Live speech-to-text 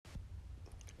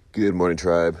Good morning,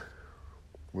 tribe.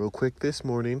 Real quick this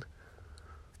morning,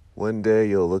 one day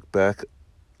you'll look back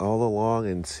all along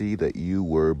and see that you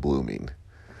were blooming.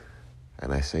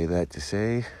 And I say that to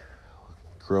say,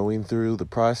 growing through the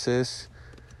process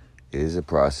is a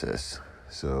process.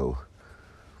 So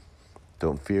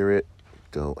don't fear it,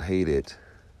 don't hate it,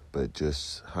 but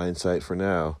just hindsight for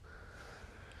now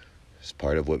is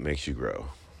part of what makes you grow.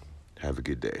 Have a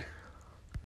good day.